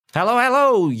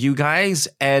Hello, you guys,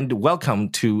 and welcome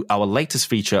to our latest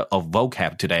feature of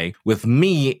Vocab today with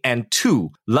me and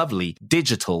two lovely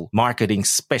digital marketing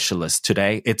specialists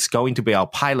today. It's going to be our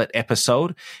pilot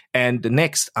episode, and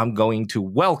next I'm going to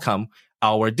welcome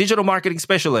our digital marketing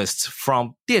specialists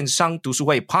from 电商读书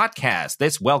会 podcast.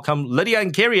 Let's welcome Lydia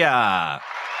and Kyria.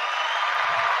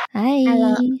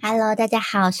 Hello, 大家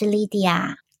好，我是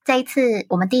Lydia。这一次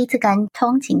我们第一次跟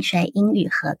通勤学英语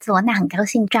合作，那很高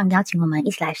兴这样邀请我们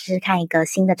一起来试试看一个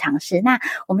新的尝试。那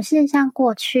我们事实上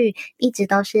过去一直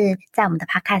都是在我们的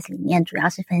podcast 里面主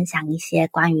要是分享一些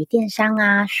关于电商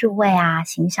啊、数位啊、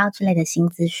行销之类的新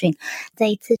资讯。这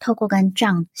一次透过跟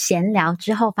John 闲聊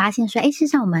之后发现说，事实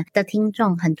上我们的听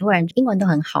众很多人英文都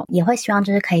很好，也会希望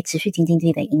就是可以持续精进自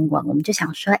己的英文。我们就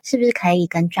想说是不是可以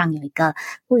跟 John 有一个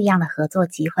不一样的合作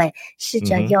机会，试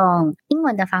着用英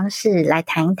文的方式来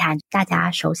谈一谈大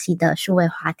家熟悉的数位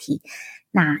话题，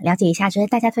那了解一下就是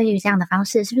大家对于这样的方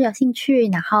式是不是有兴趣，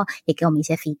然后也给我们一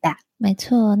些 feedback。 没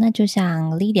错，那就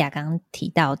像 Lydia 刚刚提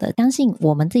到的，相信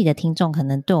我们自己的听众可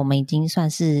能对我们已经算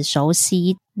是熟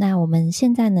悉。那我们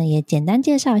现在呢也简单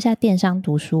介绍一下电商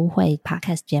读书会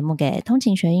podcast 节目给通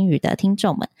勤学英语的听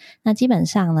众们。那基本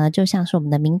上呢就像是我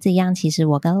们的名字一样，其实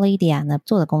我跟 Lydia 呢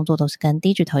做的工作都是跟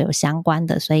digital 有相关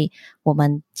的，所以我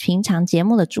们平常节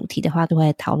目的主题的话都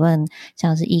会讨论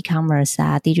像是 e-commerce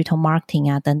啊、digital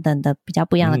marketing 啊等等的比较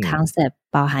不一样的 concept，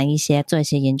包含一些做一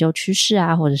些研究趋势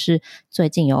啊，或者是最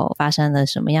近有发生了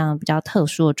什么样比较特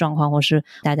殊的状况，或是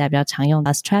大家比较常用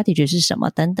的 strategy 是什么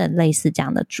等等类似这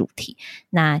样的主题。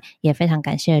那也非常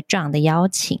感谢 John 的邀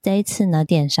请。这一次呢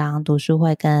电商读书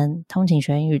会跟通勤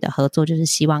学英语的合作，就是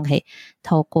希望可以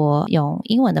透过用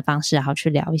英文的方式然后去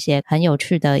聊一些很有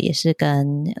趣的也是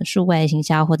跟数位行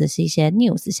销或者是一些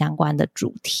news 相关的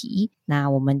主题。那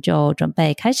我们就准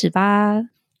备开始吧。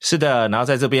是的，然后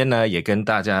在这边呢也跟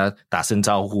大家打声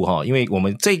招呼齁，因为我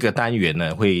们这个单元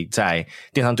呢会在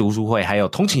电商读书会还有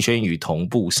通勤学英语同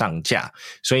步上架，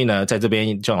所以呢在这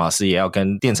边 John 老师也要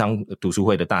跟电商读书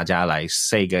会的大家来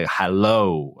say 个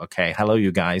hello, okay, hello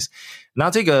you guys。那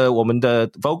这个我们的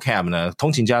Vocab 呢，通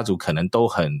勤家族可能都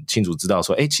很清楚知道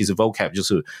说，其实 Vocab 就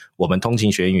是我们通勤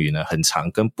学英语呢很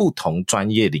常跟不同专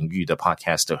业领域的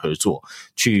podcast 合作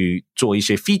去做一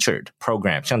些 featured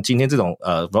program， 像今天这种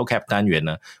Vocab 单元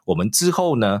呢，我们之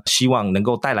后呢希望能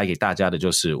够带来给大家的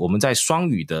就是我们在双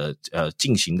语的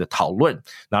进行的讨论，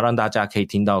然后让大家可以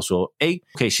听到说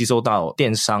可以吸收到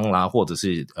电商啦或者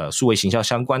是数位行销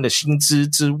相关的新知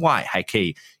之外，还可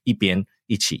以一边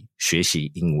一起学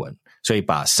习英文。所以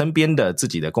把身边的自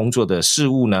己的工作的事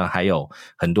物呢，还有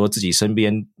很多自己身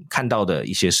边看到的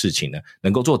一些事情呢，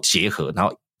能够做结合，然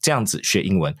后这样子学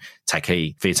英文才可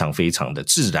以非常非常的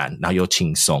自然，然后又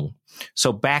轻松。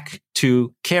So back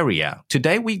to Kyria.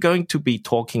 Today we're going to be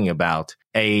talking about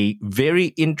a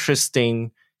very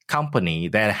interesting company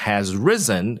that has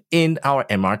risen in our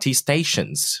MRT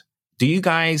stations.Do you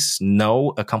guys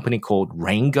know a company called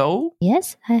Raingo?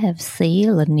 Yes, I have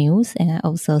seen the news and I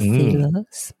also see the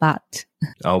spot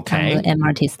on the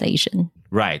MRT station.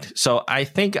 Right. So I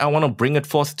think I want to bring it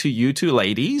forth to you two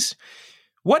ladies.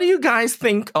 What do you guys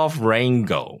think of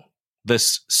Raingo,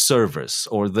 this service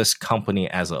or this company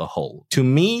as a whole? To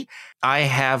me, I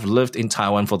have lived in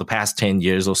Taiwan for the past 10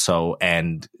 years or so,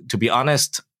 and to be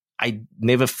honest,I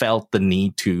never felt the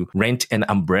need to rent an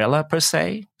umbrella per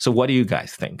se. So what do you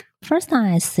guys think? First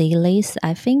time I see this,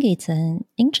 I think it's an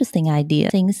interesting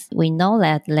idea. Since we know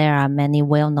that there are many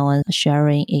well-known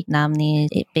sharing economy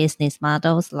business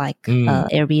models like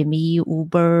Airbnb,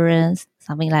 Uber, and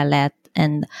something like that.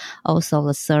 And also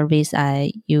the service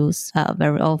I use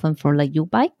very often for the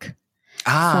U-Bike.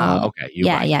 Okay.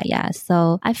 Yeah.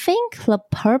 So I think the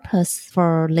purpose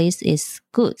for this is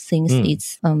good since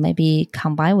it's maybe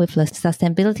combined with the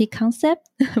sustainability concept,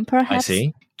 perhaps. I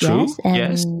see. True.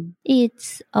 Yes, and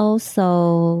it's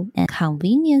also a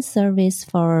convenient service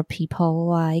for people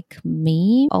like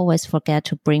me. Always forget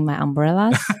to bring my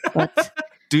umbrellas. But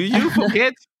do you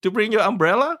forget to bring your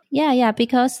umbrella? Yeah,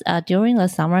 because during the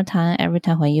summertime, every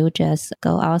time when you just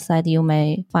go outside, you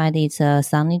may find it's a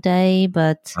sunny day,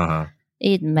 but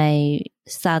it may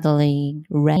suddenly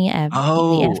rain in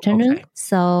the afternoon. Okay.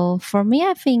 So for me,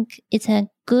 I think it's a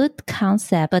good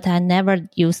concept, but I never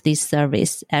use this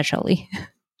service actually.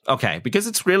 Okay, because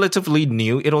it's relatively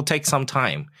new, it'll take some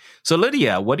time. So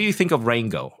Lydia, what do you think of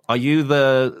Raingo? Are you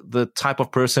the type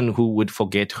of person who would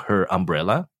forget her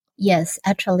umbrella? Yes,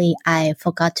 actually, I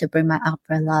forgot to bring my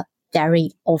umbrella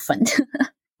very often.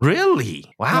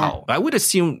 Really? Wow. Yeah. I would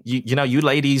assume, you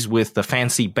ladies with the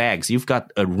fancy bags, you've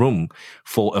got a room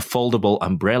for a foldable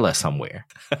umbrella somewhere.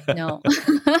 No.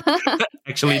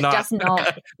 Actually not. Just no.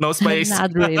 No space?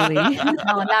 Not really. No,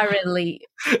 not really.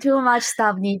 Too much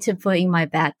stuff need to put in my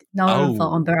bag. No room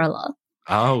for umbrella.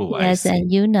 Oh, yes, and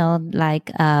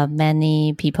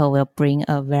many people will bring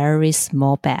a very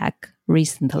small bag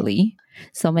recently.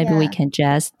 So maybe we can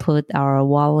just put our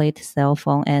wallet, cell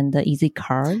phone, and the easy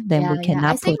card. Then we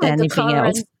cannot put anything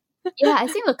else. Yeah, I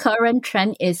think the current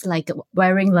trend is like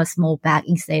wearing a small bag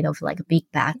instead of like a big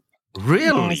bag.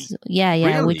 Really? Yes.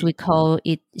 Really? Which we call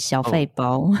it 小费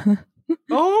包.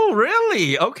 Oh,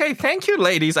 really? Okay, thank you,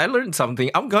 ladies. I learned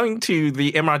something. I'm going to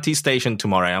the MRT station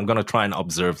tomorrow. I'm going to try and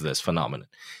observe this phenomenon.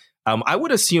 I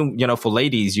would assume, for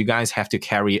ladies, you guys have to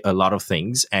carry a lot of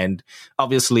things. And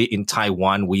obviously in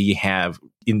Taiwan,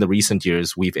 in the recent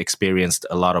years, we've experienced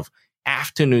a lot of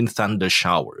afternoon thunder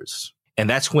showers. And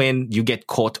that's when you get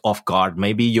caught off guard.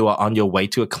 Maybe you are on your way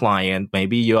to a client.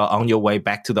 Maybe you are on your way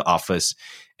back to the office.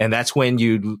 And that's when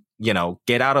you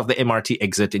get out of the MRT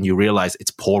exit and you realize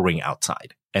it's pouring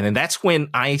outside. And then that's when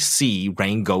I see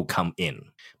Raingo come in.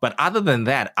 But other than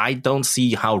that, I don't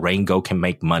see how Raingo can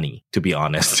make money, to be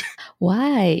honest.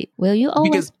 Why? Will you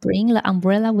always bring the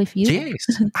umbrella with you? Yes,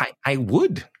 I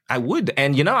would.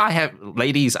 And, I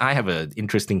have an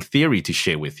interesting theory to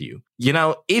share with you.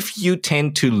 If you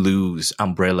tend to lose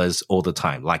umbrellas all the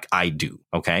time, like I do,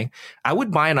 okay, I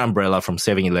would buy an umbrella from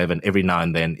 7-Eleven every now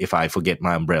and then if I forget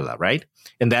my umbrella, right?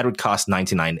 And that would cost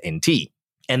 99 NT.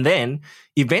 And then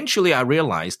eventually I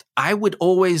realized I would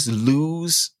always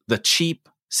lose the cheap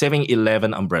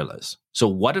 7-Eleven umbrellas. So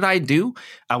what did I do?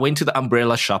 I went to the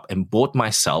umbrella shop and bought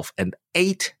myself an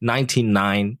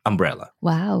 $8.99 umbrella.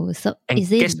 Wow. So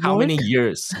guess how many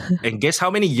years? And guess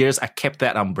how many years I kept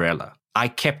that umbrella? I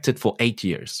kept it for 8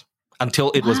 years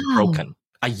until it was broken.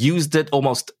 I used it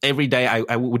almost every day.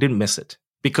 I wouldn't miss it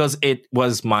because it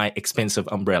was my expensive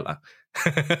umbrella.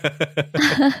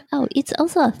 It's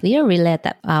also a theory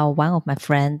that one of my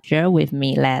friends shared with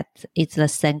me that it's the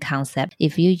same concept.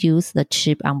 If you use the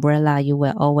cheap umbrella, you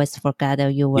will always forget or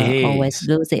you will always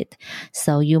lose it.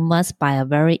 So you must buy a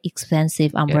very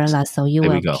expensive umbrella so you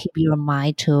will keep your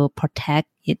mind to protect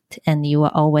it and you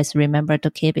will always remember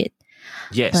to keep it.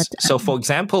 Yes. So, for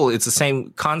example, it's the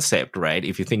same concept, right?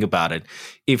 If you think about it,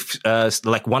 if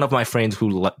like one of my friends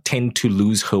who tend to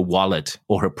lose her wallet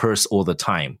or her purse all the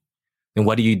time, then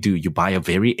what do? You buy a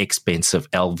very expensive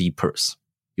LV purse.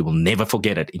 You will never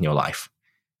forget it in your life,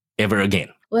 ever again.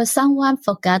 Will someone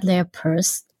forget their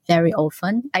purse very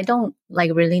often? I don't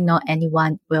really know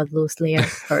anyone will lose their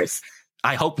purse.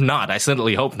 I hope not. I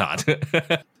certainly hope not.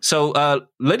 So,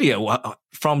 Lydia,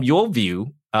 from your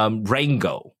view,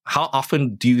 Raingo, how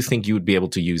often do you think you would be able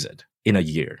to use it in a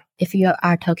year? If you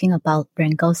are talking about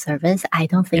Raingo service, I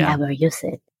don't think I will use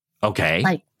it.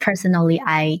 Okay. Personally,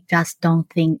 I just don't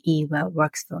think it will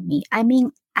work for me. I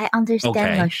mean, I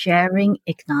understand the sharing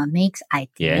economics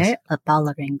idea about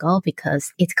the Raingo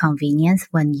because it's convenience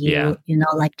when you,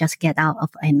 just get out of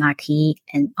MRT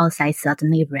and outside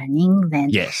suddenly raining, then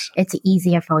it's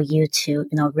easier for you to,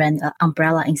 rent an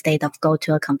umbrella instead of go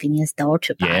to a convenience store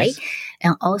to buy.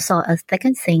 And also a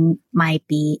second thing might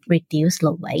be reduce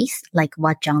the waste, like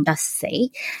what John does say.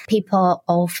 People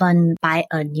often buy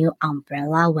a new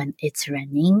umbrella when it's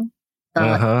raining.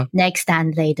 But next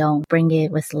time they don't bring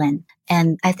it with them.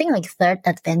 And I think third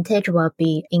advantage will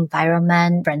be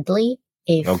environment friendly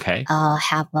if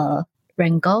have a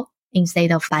Raingo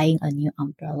instead of buying a new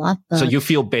umbrella. But, so you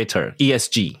feel better,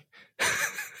 ESG.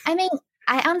 I mean,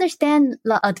 I understand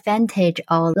the advantage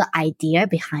or the idea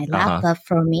behind that, but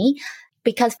for me,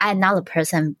 because I'm not a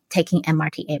person taking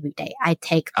MRT every day, I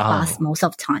take bus most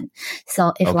of the time.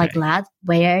 So if like that,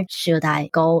 where should I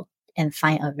go and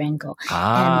find a Raingo?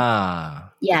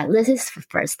 And this is the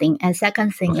first thing. And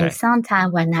second thing is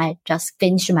sometimes when I just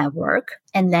finish my work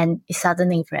and then it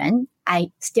suddenly rain,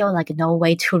 I still no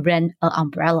way to rent an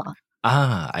umbrella.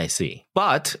 I see.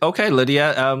 But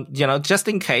Lydia, just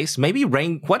in case, maybe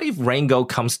what if Raingo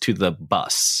comes to the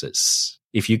buses?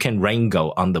 If you can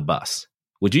Raingo on the bus,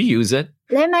 would you use it?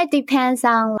 That might depend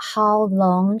on how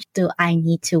long do I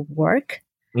need to work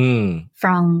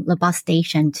from the bus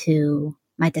station to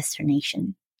my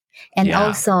destination. And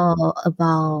also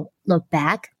about the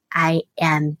bag, I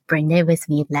am bringing it with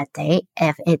me that day.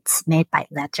 If it's made by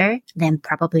leather, then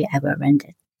probably I will rent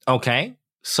it. Okay.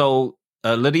 So,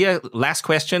 Lydia, last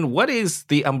question. What is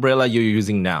the umbrella you're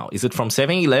using now? Is it from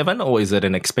 7-Eleven or is it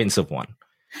an expensive one?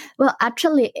 Well,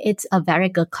 actually, it's a very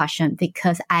good question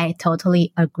because I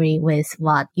totally agree with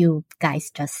what you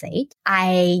guys just said.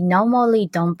 I normally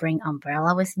don't bring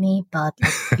umbrella with me, but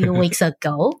a few weeks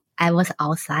ago, I was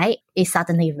outside. It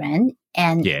suddenly rained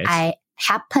and I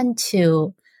happened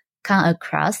to come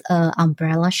across an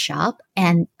umbrella shop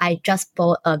and I just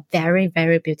bought a very,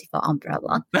 very beautiful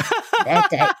umbrella that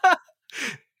day.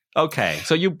 Okay,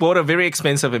 so you bought a very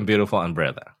expensive and beautiful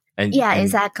umbrella.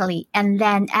 Exactly. And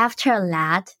then after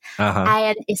that, I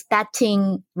am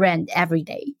expecting rain every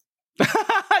day.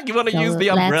 You want to use the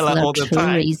umbrella all the time. That's the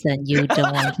true reason you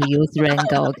don't want to use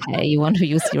Raingo, okay? You want to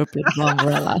use your beautiful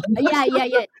umbrella.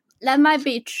 Yeah. That might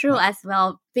be true as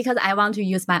well because I want to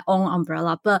use my own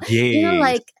umbrella. But,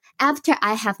 after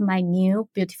I have my new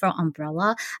beautiful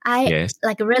umbrella, I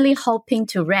really hoping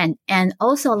to rain. And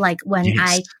also when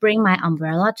I bring my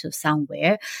umbrella to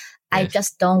somewhere, I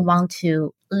just don't want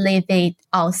to leave it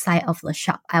outside of the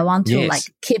shop. I want to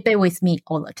keep it with me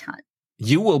all the time.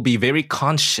 You will be very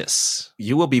conscious.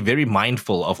 You will be very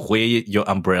mindful of where your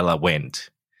umbrella went.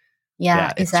 Yeah,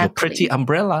 it's exactly. your pretty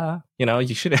umbrella.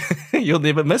 You should, you'll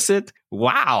never miss it.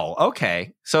 Wow.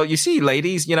 Okay. So you see,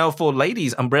 ladies, for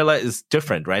ladies, umbrella is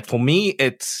different, right? For me,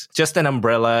 it's just an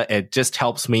umbrella. It just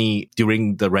helps me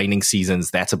during the raining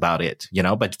seasons. That's about it,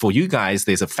 but for you guys,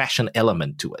 there's a fashion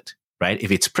element to it. Right?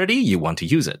 If it's pretty, you want to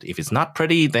use it. If it's not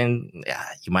pretty, then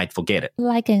you might forget it.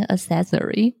 Like an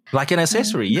accessory. Like an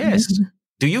accessory, yes.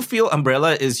 Do you feel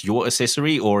umbrella is your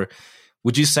accessory, or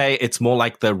would you say it's more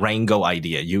like the Raingo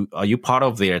idea? Are you part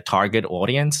of their target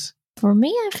audience? For me,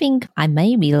 I think I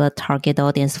may be the target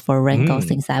audience for Raingo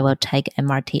since I will take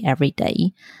MRT every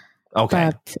day. Okay.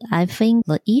 But I think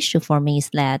the issue for me is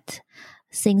that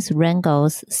since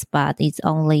Raingo's spot is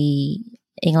only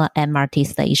in the MRT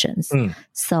stations.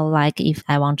 So if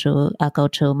I want to go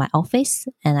to my office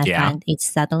and I find it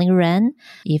suddenly rain,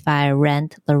 if I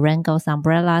rent the Raingo's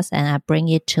umbrellas and I bring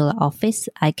it to the office,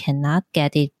 I cannot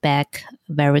get it back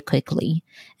very quickly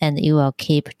and it will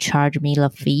keep charge me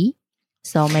the fee.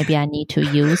 So maybe I need to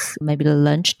use maybe the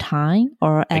lunch time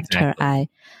or after I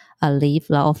leave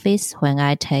the office when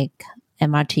I take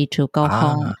MRT to go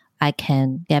home, I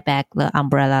can get back the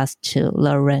umbrellas to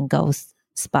the Raingo's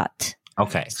spot.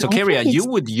 Okay. So Carrie, you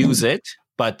would use it,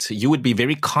 but you would be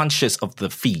very conscious of the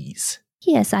fees.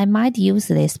 Yes, I might use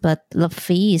this, but the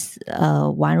fee is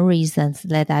one reason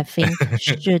that I think,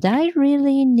 should I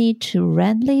really need to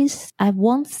rent this? I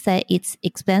won't say it's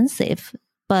expensive,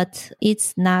 but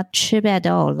it's not cheap at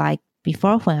all. Like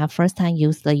before, when I first time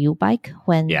used the U-Bike,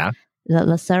 when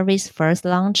the service first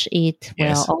launched, it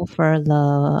will offer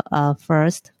the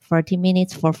first 30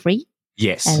 minutes for free.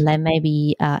 Yes. And then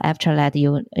maybe after that,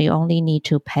 you only need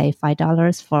to pay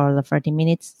 $5 for the 30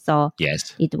 minutes. So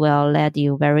it will let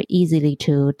you very easily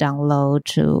to download,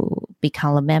 to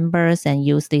become members and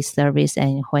use this service.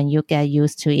 And when you get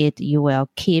used to it, you will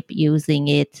keep using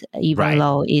it, even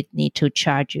though it need to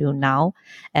charge you now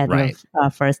at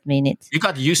the first minute. You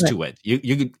got used to it.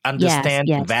 You understand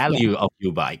the value of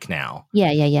U-Bike now.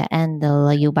 Yeah. And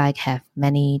the U-Bike have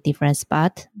many different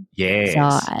spots. Yes. So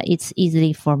it's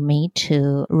easy for me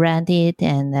to rent it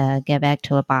and get back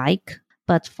to a bike.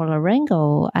 But for the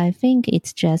Raingo, I think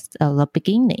it's just the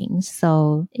beginning.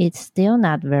 So it's still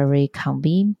not very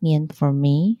convenient for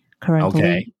me currently.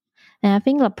 Okay. And I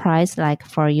think the price, like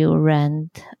for you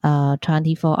rent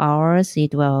 24 hours,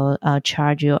 it will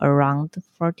charge you around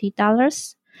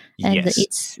 $40. And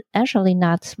it's actually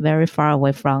not very far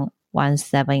away from one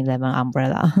 7-Eleven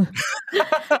umbrella.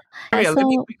 Let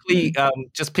me quickly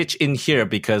just pitch in here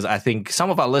because I think some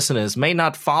of our listeners may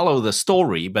not follow the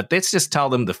story, but let's just tell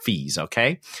them the fees,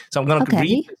 okay? So I'm going to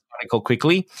read this article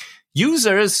quickly.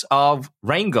 Users of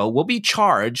Raingo will be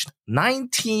charged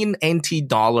 19 NT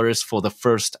dollars for the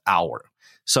first hour.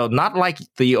 So not like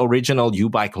the original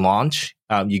U-Bike launch,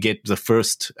 you get the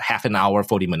first half an hour,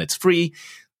 40 minutes free.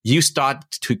 You start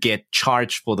to get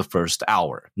charged for the first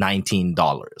hour,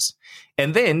 $19.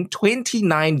 And then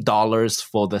 $29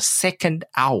 for the second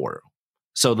hour.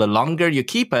 So the longer you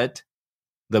keep it,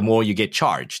 the more you get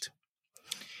charged.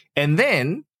 And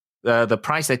then the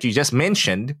price that you just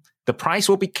mentioned, the price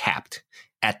will be capped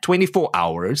at 24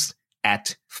 hours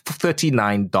at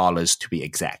 $39 to be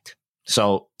exact.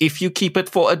 So if you keep it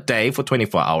for a day for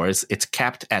 24 hours, it's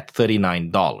capped at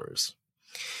 $39.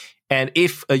 And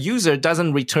if a user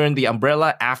doesn't return the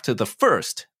umbrella after the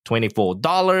first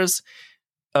 $24,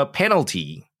 a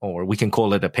penalty, or we can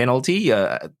call it a penalty,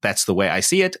 that's the way I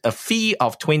see it, a fee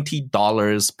of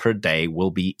 $20 per day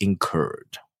will be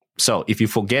incurred. So if you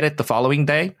forget it the following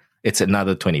day, it's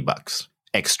another $20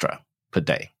 extra per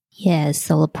day. Yes,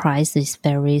 so the price is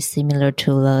very similar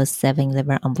to the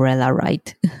 7-Eleven umbrella,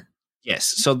 right? Yes.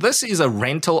 So this is a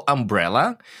rental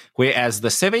umbrella, whereas the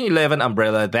 7-Eleven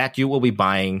umbrella that you will be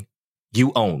buying,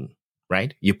 you own,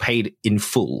 right? You paid in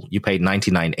full. You paid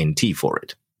 99 NT for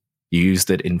it. You used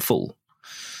it in full.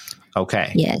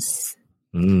 Okay. Yes.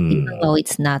 Even though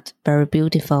it's not very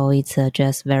beautiful, it's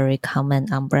just very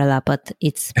common umbrella, but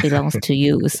it belongs to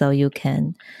you, so you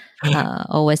can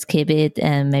always keep it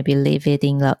and maybe leave it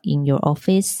in your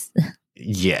office.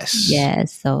 Yes.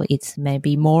 Yes. So it's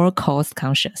maybe more cost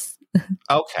conscious.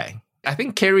 Okay. I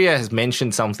think Carrier has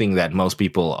mentioned something that most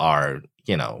people are,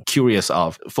 curious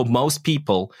of. For most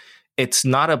people, it's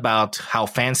not about how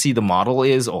fancy the model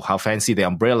is or how fancy the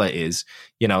umbrella is.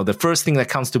 The first thing that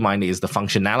comes to mind is the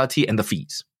functionality and the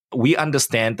fees. We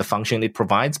understand the function it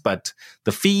provides, but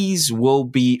the fees will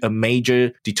be a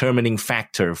major determining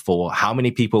factor for how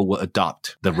many people will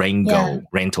adopt the Raingo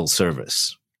rental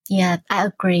service. Yeah, I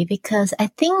agree, because I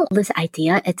think this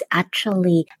idea, it's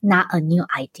actually not a new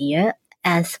idea.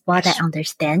 As what I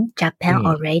understand, Japan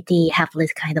already have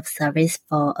this kind of service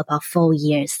for about 4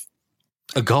 years.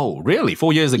 Ago? Really?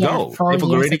 4 years ago? Yeah, 4 They've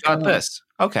years already ago. got this.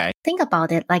 Okay. Think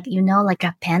about it. Like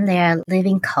Japan, their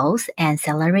living cost and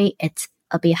salary, it's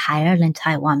a bit higher than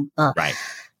Taiwan. But Right.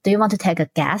 do you want to take a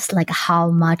guess, like how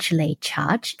much they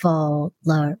charge for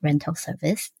the rental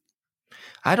service?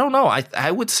 I don't know.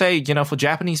 I would say, for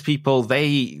Japanese people,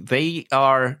 they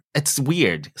are, it's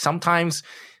weird. Sometimes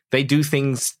they do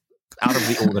things out of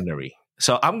the ordinary.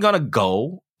 So I'm going to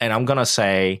go and I'm going to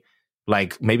say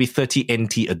like maybe 30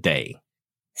 NT a day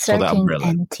for the 13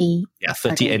 umbrella. NT. Yeah,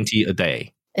 30 NT a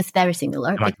day. It's very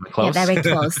similar. Am I close? Yeah, very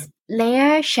close.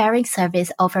 Their sharing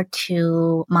service offer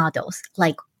two models.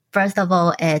 Like, first of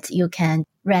all, you can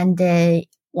rent it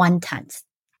one time.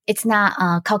 It's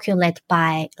not calculated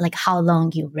by like how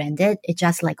long you rent it. It's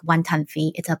just like one-time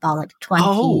fee. It's about like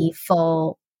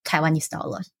 24 Taiwanese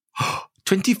dollars.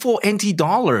 24 NT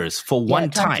dollars for one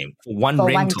time, for one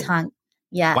rental. One time.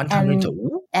 Yeah. One-time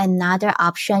rental. Another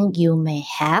option you may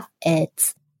have,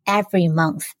 it's every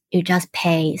month you just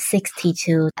pay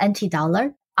 62 NT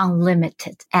dollar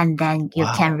unlimited, and then you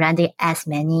can rent it as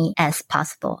many as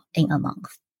possible in a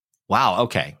month. Wow.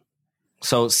 Okay.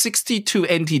 So 62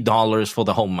 NT dollars for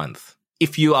the whole month.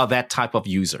 If you are that type of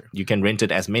user, you can rent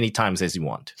it as many times as you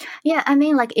want. Yeah, I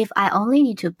mean, like if I only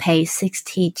need to pay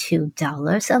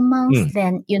 $62 a month,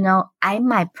 then, I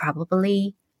might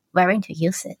probably willing to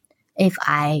use it if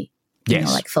I,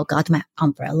 forgot my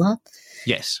umbrella.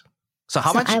 Yes. So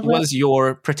how much was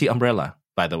your pretty umbrella,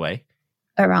 by the way?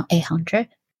 Around 800.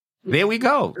 There we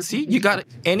go. See, you got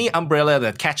any umbrella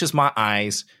that catches my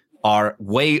eyes are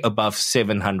way above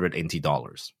 700 NT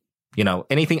dollars.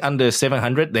 Anything under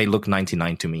 700, they look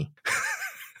 99 to me.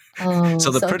 Oh,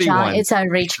 so the pretty John, one. It's a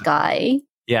rich guy.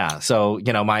 Yeah. So,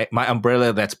 my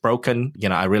umbrella that's broken,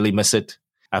 I really miss it.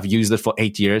 I've used it for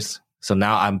 8 years. So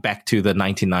now I'm back to the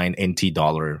 99 NT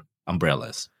dollar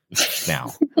umbrellas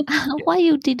now. Why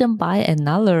you didn't buy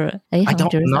another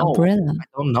 800 umbrella? I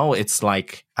don't know. It's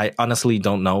like, I honestly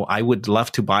don't know. I would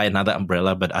love to buy another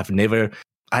umbrella, but I've never,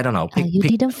 I don't know. You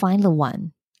didn't find the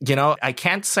one. I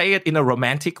can't say it in a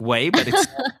romantic way, but it's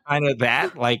kind of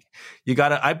that. Like,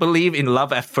 I believe in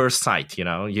love at first sight.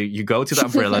 You go to the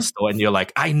umbrella store and you're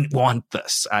like, I want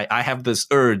this. I have this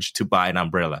urge to buy an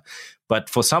umbrella. But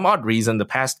for some odd reason, the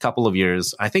past couple of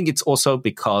years, I think it's also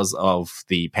because of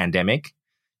the pandemic.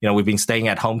 We've been staying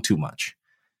at home too much.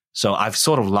 So I've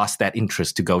sort of lost that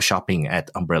interest to go shopping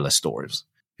at umbrella stores,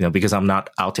 because I'm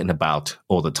not out and about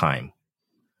all the time.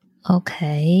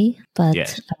 Okay, but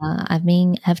Yes.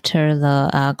 After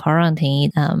the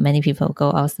quarantine, many people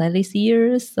go outside this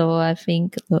year, so I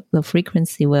think the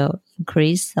frequency will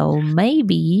increase. So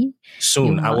maybe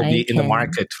soon I will be in the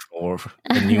market for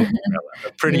a new umbrella,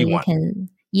 a pretty one.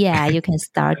 You can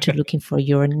start to looking for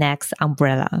your next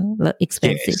umbrella, the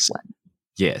expensive one.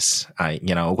 Yes,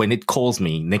 when it calls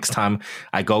me next time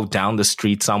I go down the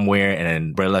street somewhere and an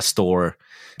umbrella store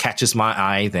catches my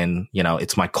eye, then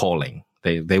it's my calling.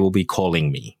 They will be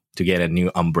calling me to get a new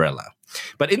umbrella.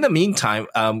 But in the meantime,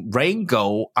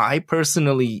 Raingo, I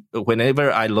personally,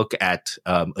 whenever I look at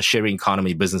a sharing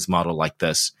economy business model like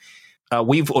this,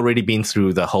 we've already been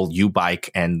through the whole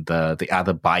U-bike and the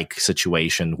other bike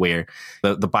situation where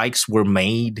the bikes were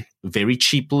made very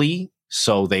cheaply.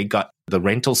 So they got the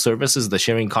rental services, the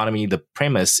sharing economy. The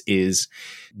premise is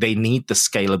they need the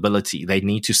scalability. They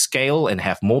need to scale and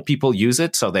have more people use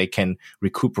it so they can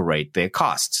recuperate their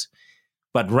costs.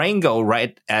 But Raingo,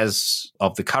 right, as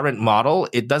of the current model,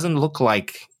 it doesn't look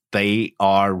like they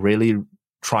are really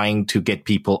trying to get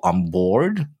people on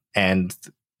board. And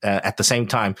at the same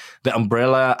time, the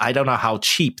umbrella, I don't know how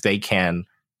cheap they can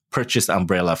purchase the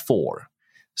umbrella for.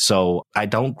 So I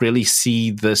don't really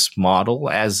see this model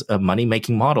as a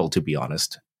money-making model, to be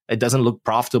honest. It doesn't look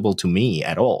profitable to me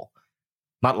at all.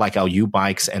 Not like our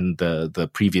U-Bikes and the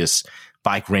previous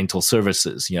bike rental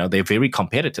services. They're very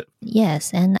competitive.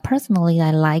 Yes, and personally, I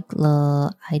like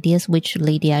the ideas which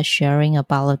Lydia is sharing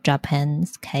about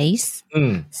Japan's case.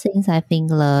 Since I think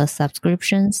the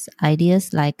subscriptions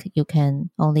ideas, like you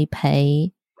can only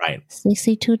pay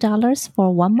 $62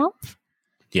 for 1 month.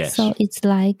 Yes. So it's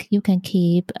like you can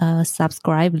keep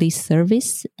subscribe this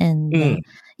service, and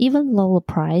even though the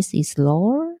price is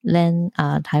lower than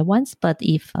Taiwan's, but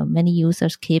if many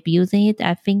users keep using it,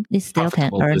 I think it still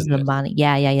can earn the money.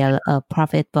 Yeah, a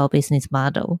profitable business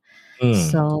model.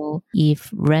 So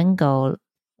if Raingo,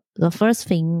 the first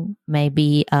thing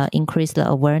maybe increase the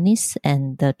awareness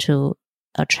and to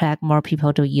attract more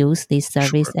people to use this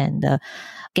service and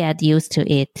get used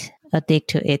to it, addict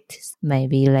to it.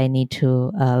 Maybe they need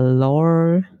to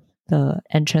lower the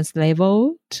entrance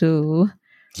level to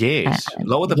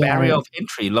lower the barrier of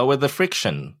entry, lower the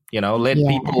friction, let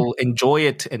people enjoy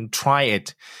it and try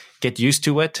it, get used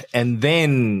to it, and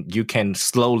then you can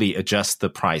slowly adjust the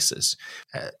prices.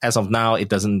 As of now, it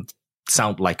doesn't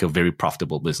sound like a very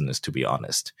profitable business, to be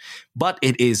honest, but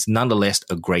it is nonetheless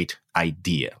a great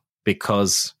idea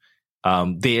because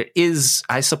there is,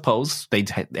 I suppose, they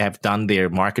have done their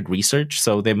market research,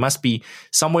 so there must be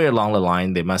somewhere along the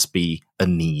line, there must be a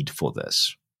need for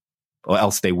this, or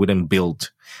else they wouldn't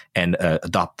build and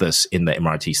adopt this in the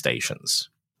MRT stations.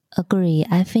 Agree.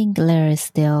 I think there is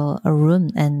still a room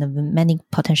and many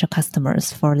potential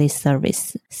customers for this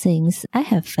service. Since I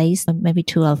have faced maybe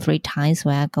 2 or 3 times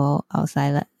when I go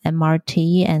outside the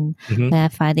MRT and when I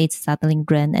find it suddenly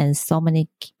rain and so many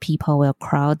people will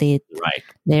crowd it. Right.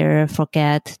 They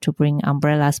forget to bring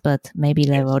umbrellas, but maybe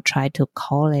they will try to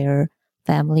call their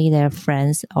family, their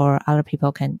friends, or other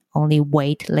people can only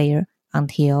wait there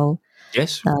until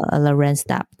the rain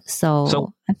stopped.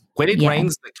 So when it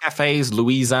rains, the cafes,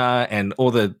 Louisa, and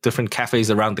all the different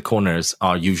cafes around the corners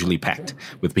are usually packed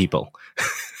with people.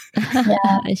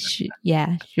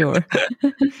 Sure.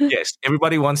 Yes,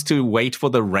 everybody wants to wait for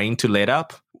the rain to let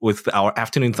up. With our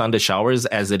afternoon thunder showers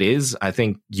as it is, I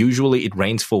think usually it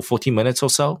rains for 40 minutes or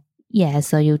so. Yeah,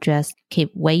 so you just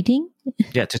keep waiting.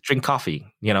 Yeah, to drink coffee.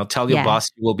 Tell your boss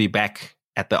you will be back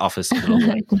at the office.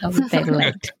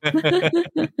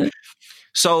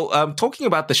 So talking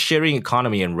about the sharing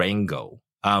economy in Raingo,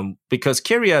 because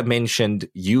Kyria mentioned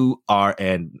you are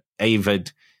an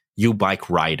avid U-bike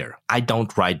rider. I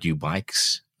don't ride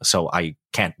U-bikes, so I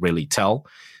can't really tell.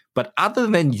 But other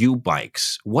than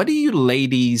U-bikes, what do you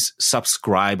ladies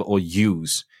subscribe or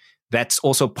use that's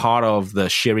also part of the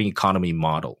sharing economy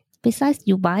model? Besides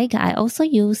U-bike, I also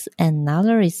use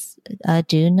another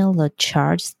do you know the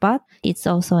Charge Spot? It's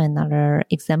also another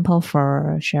example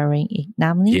for sharing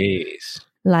economy. Yes.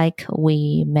 Like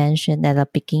we mentioned at the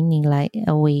beginning, like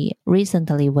we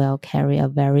recently will carry a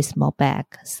very small bag.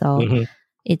 So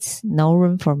it's no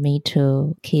room for me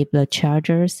to keep the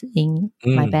chargers in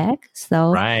my bag.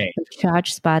 So the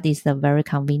Charge Spot is a very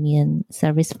convenient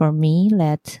service for me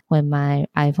that when my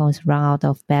iPhones run out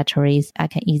of batteries, I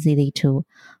can easily to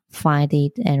find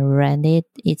it and rent it.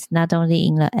 It's not only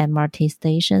in the MRT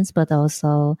stations, but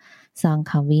also some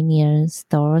convenience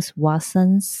stores,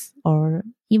 Watsons, or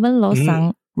even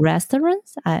some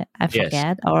restaurants. I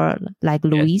forget, or like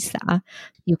Louisa,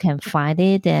 you can find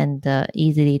it and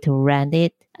easily to rent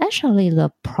it. Actually,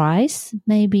 the price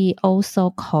maybe also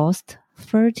cost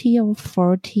 $30 or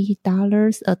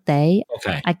 $40 a day.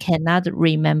 Okay. I cannot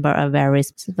remember a very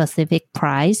specific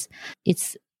price.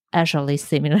 It's actually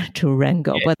similar to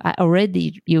Raingo, but I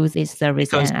already use its service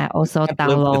because and I also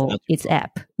download its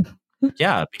app.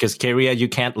 Yeah, because Kyria, you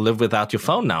can't live without your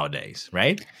phone nowadays,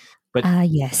 right? But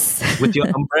yes, with your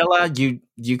umbrella,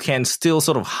 you can still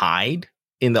sort of hide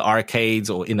in the arcades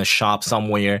or in a shop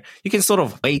somewhere. You can sort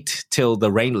of wait till the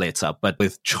rain lets up. But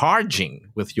with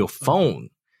charging with your phone,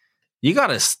 you got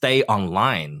to stay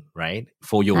online, right?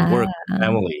 For your work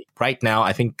family. Right now,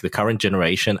 I think the current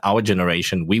generation, our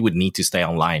generation, we would need to stay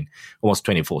online almost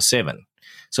 24/7.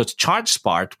 So it's Charge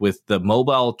Spot with the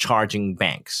mobile charging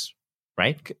banks,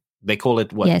 right? They call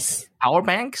it what? Yes. Power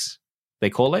banks, they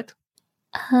call it?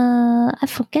 I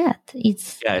forget.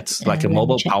 It's like a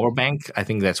mobile power bank. I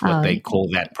think that's what they call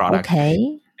that product. Okay.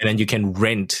 And then you can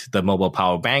rent the mobile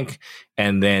power bank,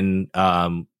 and then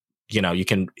you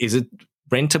can. Is it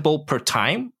rentable per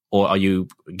time, or are you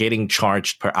getting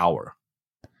charged per hour?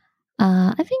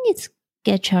 I think it's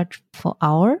get charged for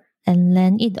hour, and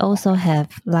then it also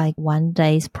have like 1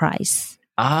 day's price.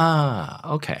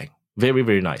 Okay. Very,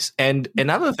 very nice. And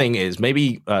another thing is,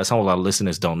 maybe some of our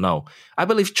listeners don't know, I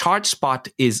believe ChargeSpot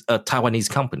is a Taiwanese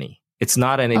company. It's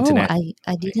not an internet.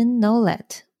 I didn't know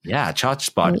that. Yeah,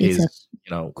 ChargeSpot is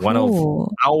one of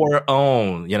our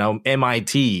own,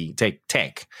 MIT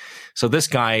tech. So this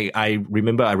guy, I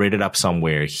remember I read it up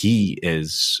somewhere. He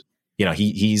is,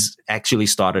 he's actually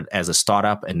started as a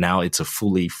startup, and now it's a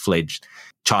fully fledged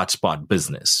ChargeSpot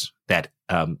business that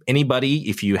anybody,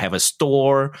 if you have a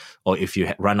store or if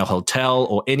you run a hotel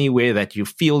or anywhere that you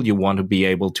feel you want to be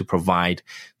able to provide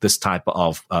this type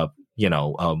of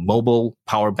mobile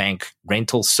power bank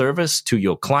rental service to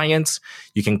your clients,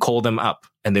 you can call them up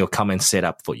and they'll come and set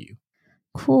up for you.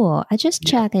 Cool. I just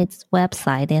checked its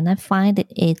website and I find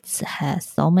it has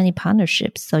so many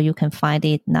partnerships. So you can find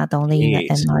it not only in the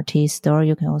MRT store,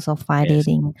 you can also find it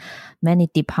in many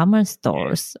department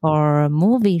stores or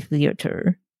movie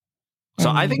theater. So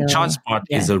I think ChargeSpot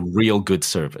is a real good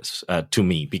service to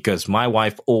me, because my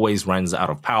wife always runs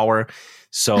out of power.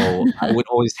 So I would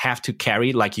always have to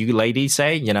carry, like you ladies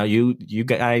say, you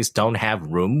guys don't have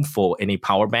room for any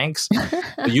power banks.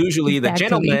 Usually the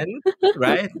gentlemen,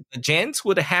 right? The gents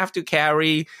would have to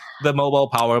carry the mobile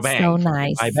power bank. So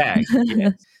nice. My bag.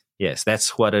 Yes,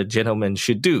 that's what a gentleman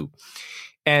should do.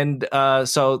 And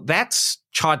so that's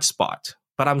ChargeSpot.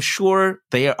 But I'm sure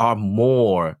there are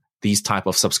more these type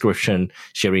of subscription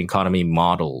sharing economy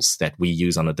models that we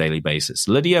use on a daily basis.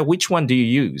 Lydia, which one do you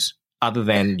use other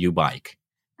than YouBike?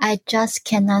 I just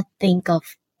cannot think of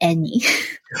any.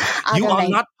 You are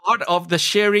not part of the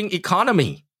sharing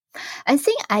economy. I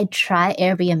think I tried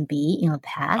Airbnb in the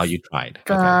past. Oh, you tried.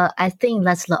 But I think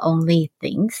that's the only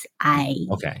things I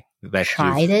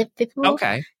tried it before.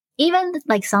 Okay. Even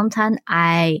like sometimes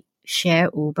I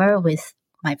share Uber with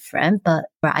my friend, but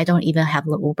I don't even have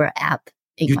the Uber app.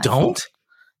 You don't? Phone.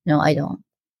 No, I don't.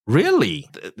 Really?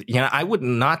 I would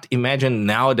not imagine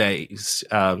nowadays,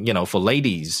 for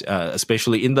ladies,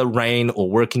 especially in the rain or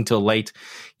working till late,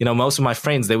 most of my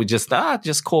friends, they would just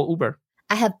call Uber.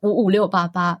 I have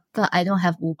 5688, but I don't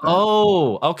have Uber.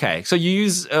 Oh, okay. So you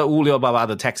use 5688,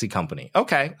 the taxi company.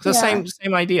 Okay. So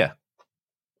same idea.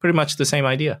 Pretty much the same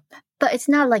idea. But it's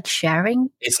not like sharing.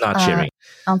 It's not sharing.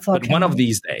 Unfortunately. But one of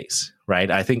these days, right?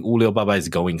 I think 5688 is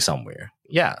going somewhere.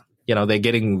 Yeah. They're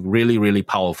getting really, really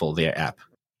powerful, their app.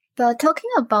 But talking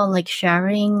about like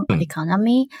sharing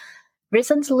economy,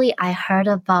 recently I heard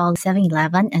about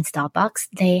 7-Eleven and Starbucks.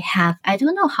 They have, I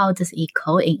don't know how this is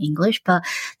called in English, but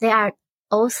they are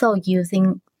also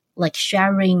using like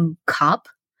sharing cup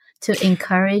to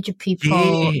encourage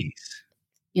people,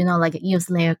 like use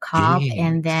their cup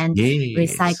and then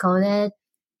recycle it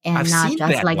and I've not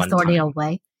just like throw it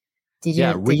away. Did you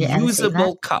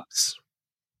reusable cups.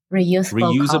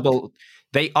 Reusable.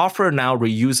 They offer now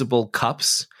reusable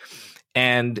cups,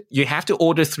 and you have to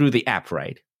order through the app,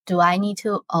 right? Do I need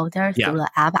to order through the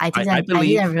app? I didn't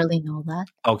really know that.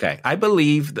 Okay. I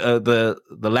believe the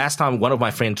last time one of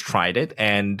my friends tried it,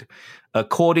 and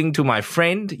according to my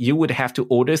friend, you would have to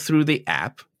order through the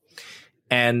app,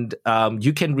 and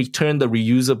you can return the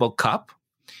reusable cup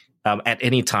at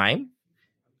any time,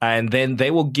 and then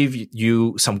they will give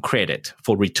you some credit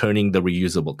for returning the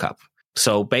reusable cup.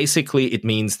 So basically, it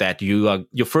means that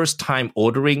your first time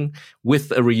ordering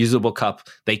with a reusable cup,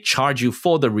 they charge you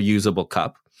for the reusable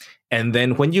cup. And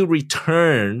then when you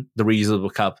return the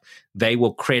reusable cup, they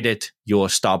will credit your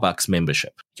Starbucks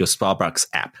membership, your Starbucks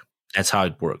app. That's how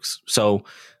it works. So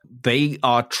they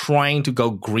are trying to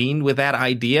go green with that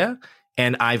idea.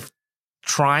 And I've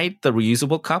tried the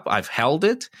reusable cup. I've held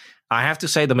it. I have to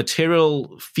say the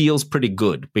material feels pretty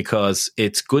good because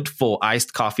it's good for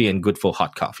iced coffee and good for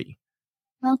hot coffee.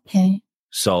 Okay.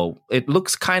 So it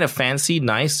looks kind of fancy,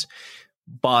 nice,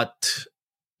 but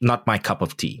not my cup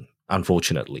of tea,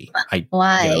 unfortunately.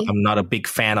 Why? I'm not a big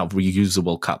fan of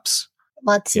reusable cups.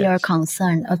 What's your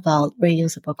concern about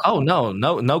reusable cups? Oh,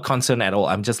 no concern at all.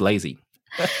 I'm just lazy.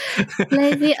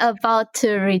 Lazy about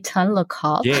to return the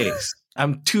cup? Yes.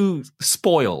 I'm too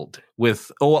spoiled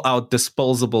with all our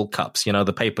disposable cups,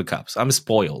 the paper cups. I'm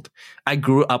spoiled. I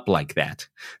grew up like that.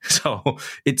 So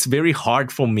it's very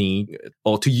hard for me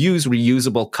to use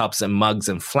reusable cups and mugs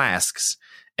and flasks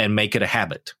and make it a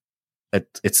habit.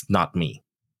 It's not me,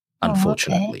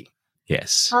 unfortunately. Okay.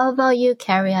 Yes. How about you,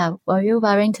 Carrie? Were you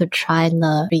willing to try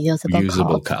the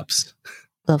reusable cups?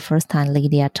 The first time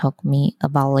Lydia told me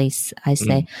about this, I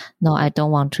say, no, I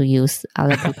don't want to use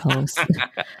other people's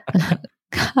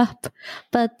cup.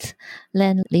 But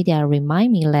then Lydia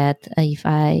remind me that if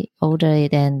I order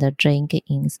it and drink it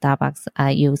in Starbucks,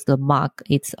 I use the mug.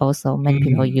 It's also many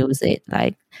people use it,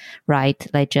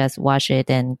 they just wash it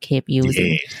and keep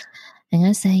using. And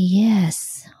I say,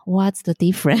 yes, what's the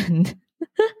difference?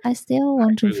 I still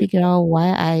want to figure out why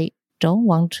I don't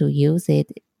want to use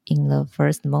it in the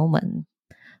first moment.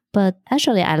 But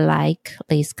actually, I like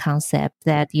this concept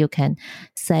that you can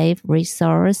save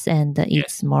resource and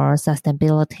it's more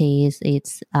sustainability,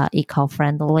 it's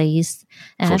eco-friendly.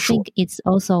 And I think it's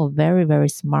also very, very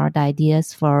smart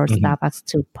ideas for Starbucks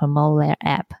to promote their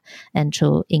app and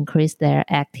to increase their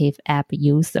active app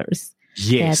users.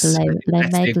 Yes. That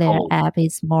they make their app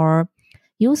is more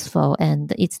useful,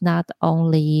 and it's not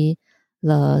only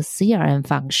the CRM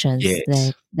functions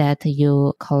that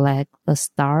you collect the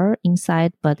star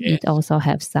inside, but it also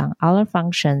has some other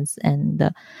functions, and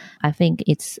I think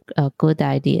it's a good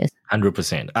idea.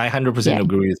 100%. I 100%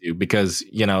 agree with you because,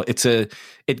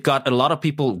 it got a lot of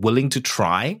people willing to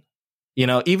try.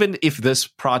 Even if this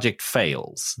project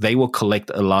fails, they will collect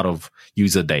a lot of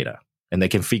user data and they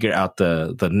can figure out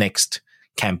the next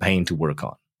campaign to work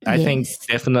on. I think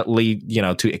definitely,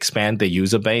 to expand the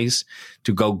user base,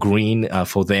 to go green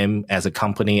for them as a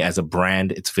company, as a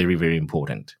brand, it's very, very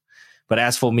important. But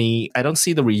as for me, I don't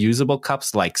see the reusable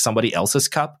cups like somebody else's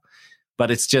cup,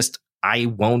 but it's just I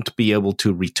won't be able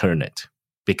to return it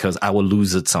because I will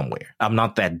lose it somewhere. I'm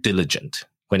not that diligent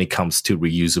when it comes to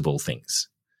reusable things.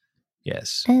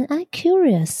 Yes. And I'm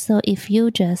curious, so if you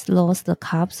just lost the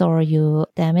cups or you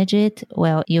damage it,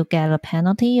 well, you get a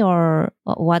penalty or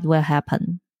what will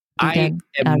happen? I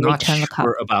am not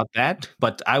sure about that,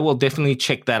 but I will definitely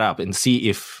check that up and see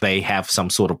if they have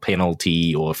some sort of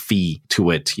penalty or fee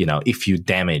to it, if you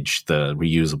damage the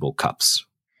reusable cups.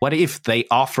 What if they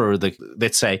offer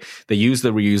let's say they use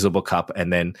the reusable cup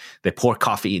and then they pour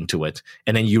coffee into it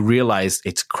and then you realize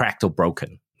it's cracked or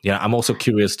broken? I'm also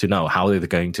curious to know how they're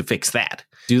going to fix that.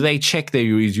 Do they check their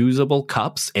reusable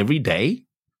cups every day?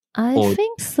 I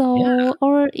think so,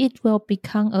 or it will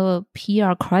become a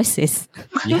PR crisis.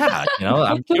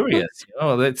 I'm curious.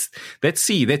 Let's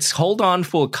see. Let's hold on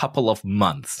for a couple of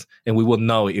months, and we will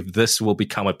know if this will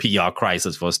become a PR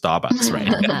crisis for Starbucks,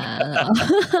 right?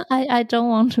 I don't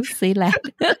want to see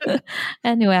that.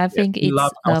 Anyway, I think it's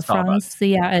from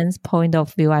CRN's point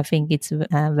of view. I think it's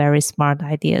a very smart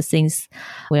idea since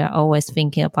we are always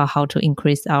thinking about how to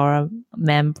increase our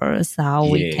members, how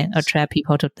we can attract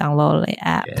people to download the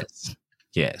app.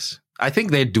 Yes. I think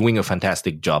they're doing a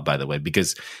fantastic job, by the way,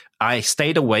 because I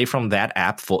stayed away from that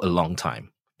app for a long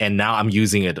time. And now I'm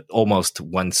using it almost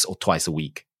once or twice a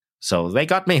week. So they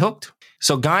got me hooked.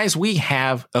 So guys, we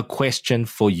have a question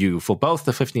for you, for both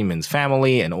the 15 Minutes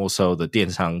family and also the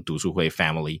电商读书会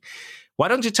family. Why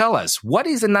don't you tell us, what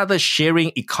is another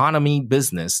sharing economy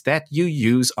business that you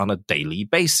use on a daily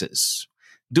basis?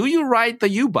 Do you ride the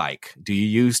U-Bike? Do you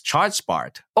use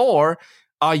ChargeSmart? Or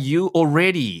are you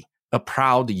already a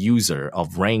proud user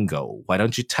of Raingo? Why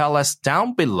don't you tell us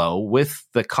down below with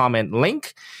the comment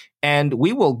link, and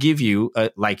we will give you,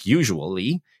 like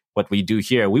usually, what we do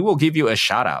here, we will give you a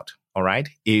shout out. All right.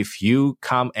 If you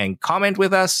come and comment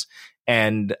with us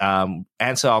and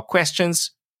answer our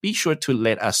questions, be sure to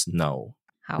let us know.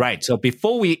 Right. So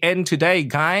before we end today,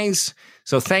 guys,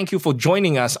 so thank you for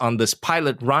joining us on this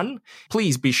pilot run.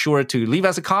 Please be sure to leave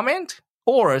us a comment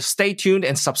or stay tuned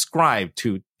and subscribe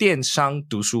to 电商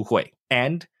读书会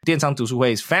and 电商读书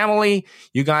会's family.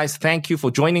 You guys, thank you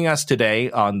for joining us today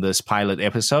on this pilot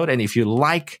episode. And if you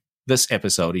like this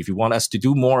episode, if you want us to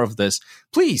do more of this,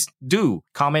 please do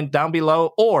comment down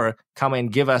below or come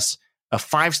and give us a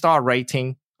 5-star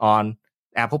rating on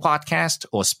Apple Podcast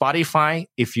or Spotify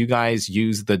if you guys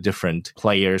use the different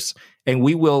players. And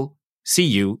we will see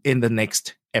you in the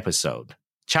next episode.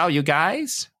 Ciao, you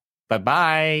guys.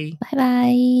 Bye-bye.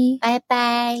 Bye-bye.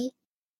 Bye-bye.